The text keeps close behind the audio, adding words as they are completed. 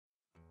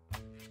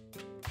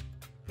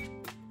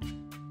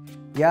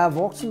Jeg er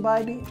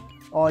Voksenbaby,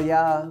 og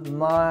jeg er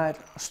meget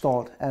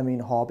stolt af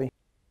min hobby.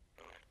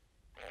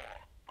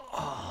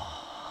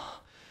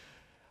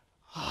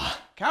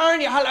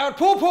 Karen, jeg har lavet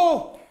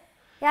popo!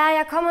 Ja,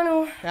 jeg kommer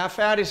nu. Jeg er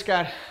færdig,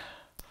 skat.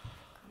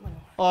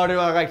 Det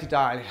var rigtig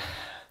dejligt.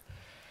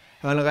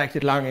 Det var en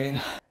rigtig lang en.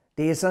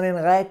 Det er sådan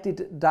en rigtig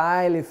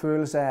dejlig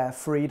følelse af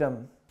freedom.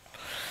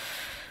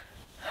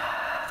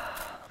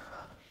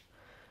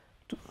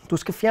 Du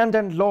skal fjerne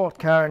den lort,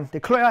 Karen.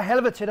 Det klør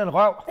helvede til den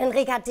røv. Men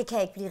Richard, det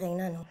kan ikke blive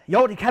renere nu.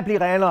 Jo, det kan blive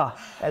renere.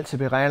 Altid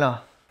blive renere.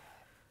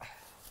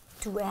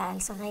 Du er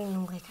altså ren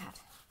nu, Richard.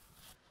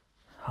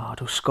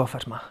 Du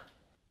skuffede mig.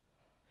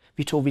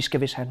 Vi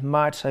skal vist have en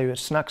meget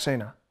seriøst snak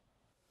senere.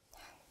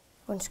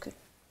 Undskyld.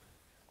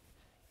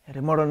 Ja,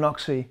 det må du nok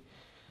sige.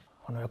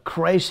 Hun er jo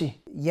crazy.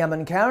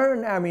 Jamen,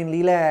 Karen er min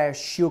lille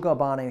sugar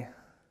bunny.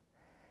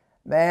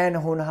 Men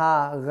hun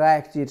har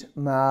rigtig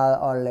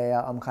meget at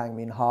lære omkring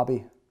min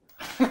hobby.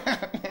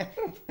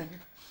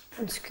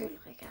 Undskyld,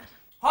 Richard.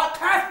 Hold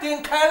kæft,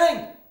 din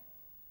kælling!